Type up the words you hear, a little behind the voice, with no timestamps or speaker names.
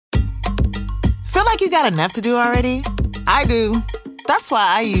Feel like you got enough to do already? I do. That's why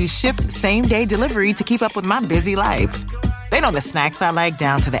I use Shipt same-day delivery to keep up with my busy life. They know the snacks I like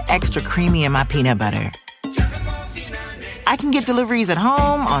down to the extra creamy in my peanut butter. I can get deliveries at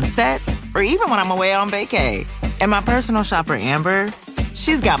home, on set, or even when I'm away on vacay. And my personal shopper, Amber,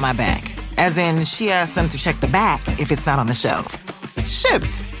 she's got my back. As in, she asks them to check the back if it's not on the shelf.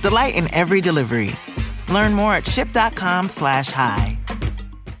 Shipt. Delight in every delivery. Learn more at shipt.com/hi.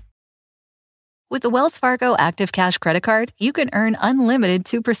 With the Wells Fargo Active Cash Credit Card, you can earn unlimited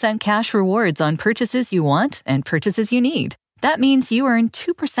 2% cash rewards on purchases you want and purchases you need. That means you earn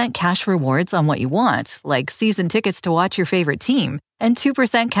 2% cash rewards on what you want, like season tickets to watch your favorite team, and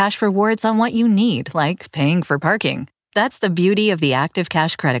 2% cash rewards on what you need, like paying for parking. That's the beauty of the Active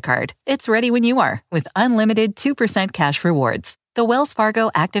Cash Credit Card. It's ready when you are, with unlimited 2% cash rewards. The Wells Fargo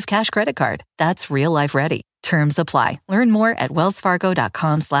Active Cash Credit Card. That's real life ready. Terms apply. Learn more at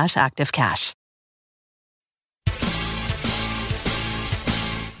wellsfargo.com/activecash.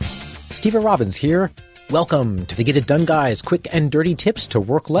 Steve Robbins here. Welcome to the Get It Done Guys, quick and dirty tips to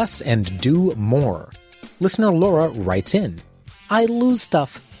work less and do more. Listener Laura writes in, I lose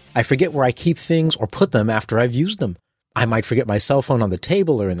stuff. I forget where I keep things or put them after I've used them. I might forget my cell phone on the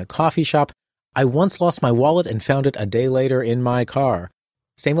table or in the coffee shop. I once lost my wallet and found it a day later in my car.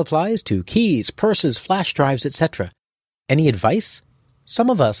 Same applies to keys, purses, flash drives, etc. Any advice? Some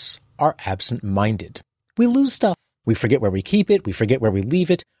of us are absent-minded. We lose stuff. We forget where we keep it. We forget where we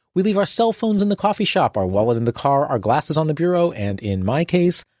leave it. We leave our cell phones in the coffee shop, our wallet in the car, our glasses on the bureau, and in my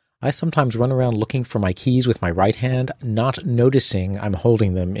case, I sometimes run around looking for my keys with my right hand, not noticing I'm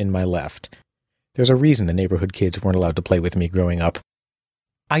holding them in my left. There's a reason the neighborhood kids weren't allowed to play with me growing up.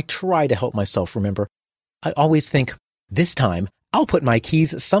 I try to help myself remember. I always think, this time, I'll put my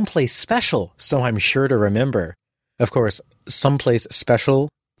keys someplace special, so I'm sure to remember. Of course, someplace special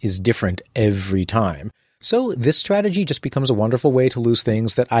is different every time. So this strategy just becomes a wonderful way to lose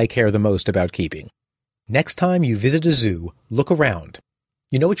things that I care the most about keeping. Next time you visit a zoo, look around.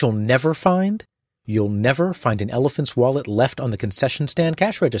 You know what you'll never find? You'll never find an elephant's wallet left on the concession stand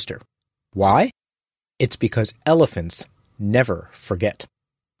cash register. Why? It's because elephants never forget.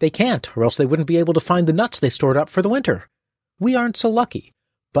 They can't, or else they wouldn't be able to find the nuts they stored up for the winter. We aren't so lucky,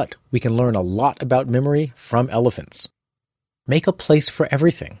 but we can learn a lot about memory from elephants. Make a place for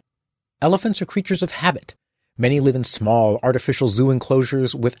everything. Elephants are creatures of habit. Many live in small, artificial zoo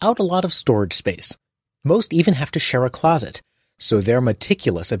enclosures without a lot of storage space. Most even have to share a closet, so they're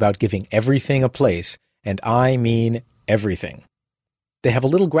meticulous about giving everything a place, and I mean everything. They have a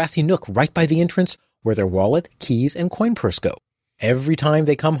little grassy nook right by the entrance where their wallet, keys, and coin purse go. Every time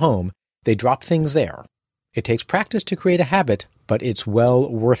they come home, they drop things there. It takes practice to create a habit, but it's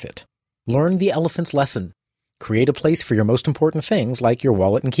well worth it. Learn the elephant's lesson. Create a place for your most important things like your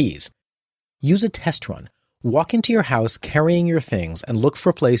wallet and keys. Use a test run. Walk into your house carrying your things and look for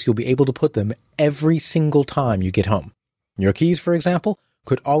a place you'll be able to put them every single time you get home. Your keys, for example,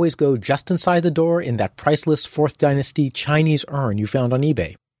 could always go just inside the door in that priceless 4th Dynasty Chinese urn you found on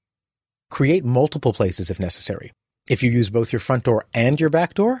eBay. Create multiple places if necessary. If you use both your front door and your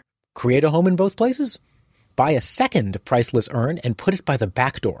back door, create a home in both places. Buy a second priceless urn and put it by the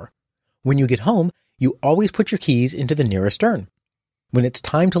back door. When you get home, you always put your keys into the nearest urn. When it's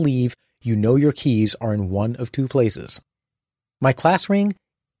time to leave, you know your keys are in one of two places. My class ring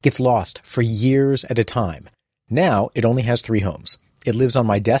gets lost for years at a time. Now it only has 3 homes. It lives on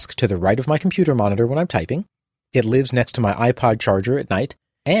my desk to the right of my computer monitor when I'm typing. It lives next to my iPod charger at night.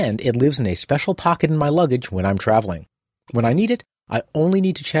 And it lives in a special pocket in my luggage when I'm traveling. When I need it, I only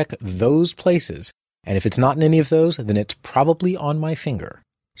need to check those places. And if it's not in any of those, then it's probably on my finger.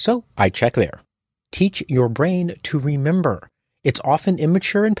 So I check there. Teach your brain to remember. It's often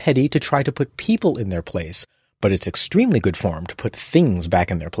immature and petty to try to put people in their place, but it's extremely good form to put things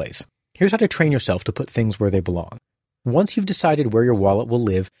back in their place. Here's how to train yourself to put things where they belong. Once you've decided where your wallet will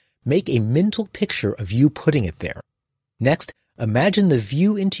live, make a mental picture of you putting it there. Next, imagine the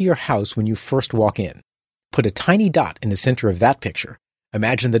view into your house when you first walk in. Put a tiny dot in the center of that picture.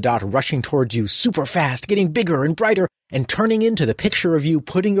 Imagine the dot rushing towards you super fast, getting bigger and brighter, and turning into the picture of you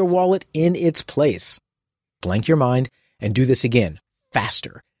putting your wallet in its place. Blank your mind and do this again,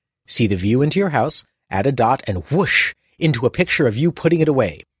 faster. See the view into your house, add a dot, and whoosh into a picture of you putting it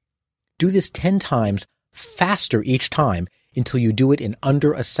away. Do this 10 times, faster each time, until you do it in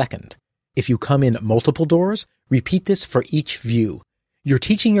under a second. If you come in multiple doors, repeat this for each view. You're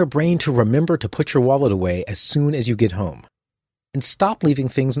teaching your brain to remember to put your wallet away as soon as you get home. And stop leaving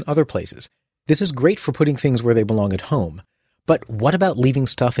things in other places. This is great for putting things where they belong at home. But what about leaving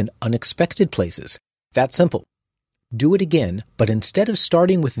stuff in unexpected places? That's simple. Do it again, but instead of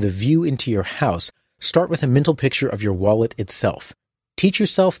starting with the view into your house, start with a mental picture of your wallet itself. Teach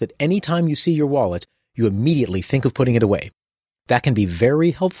yourself that anytime you see your wallet, you immediately think of putting it away. That can be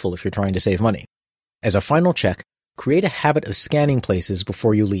very helpful if you're trying to save money. As a final check, create a habit of scanning places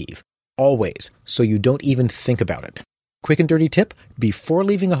before you leave. Always, so you don't even think about it. Quick and dirty tip, before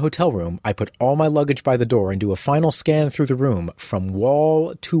leaving a hotel room, I put all my luggage by the door and do a final scan through the room from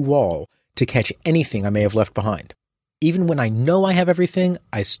wall to wall to catch anything I may have left behind. Even when I know I have everything,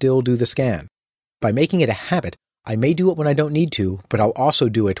 I still do the scan. By making it a habit, I may do it when I don't need to, but I'll also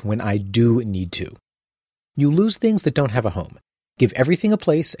do it when I do need to. You lose things that don't have a home. Give everything a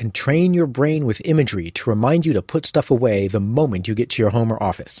place and train your brain with imagery to remind you to put stuff away the moment you get to your home or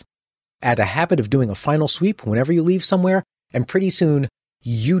office. Add a habit of doing a final sweep whenever you leave somewhere, and pretty soon,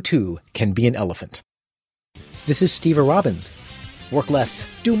 you too can be an elephant. This is Steve Robbins. Work less,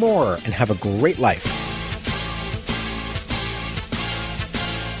 do more, and have a great life.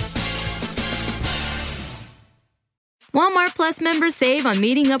 Walmart Plus members save on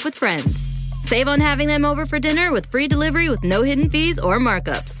meeting up with friends. Save on having them over for dinner with free delivery with no hidden fees or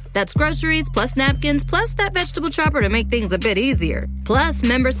markups. That's groceries, plus napkins, plus that vegetable chopper to make things a bit easier. Plus,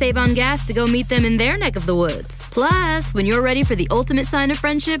 members save on gas to go meet them in their neck of the woods. Plus, when you're ready for the ultimate sign of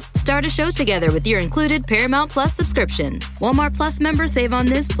friendship, start a show together with your included Paramount Plus subscription. Walmart Plus members save on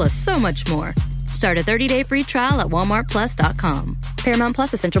this plus so much more. Start a 30-day free trial at walmartplus.com. Paramount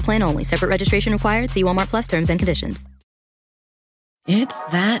Plus Essential Plan only. Separate registration required. See Walmart Plus terms and conditions. It's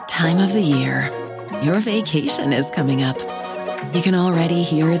that time of the year. Your vacation is coming up. You can already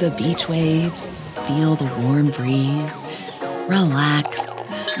hear the beach waves, feel the warm breeze,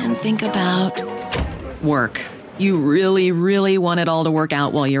 relax, and think about work. You really, really want it all to work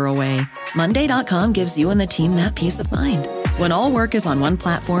out while you're away. Monday.com gives you and the team that peace of mind. When all work is on one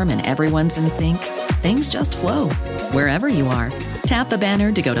platform and everyone's in sync, things just flow. Wherever you are, tap the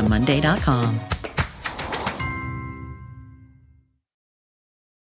banner to go to Monday.com.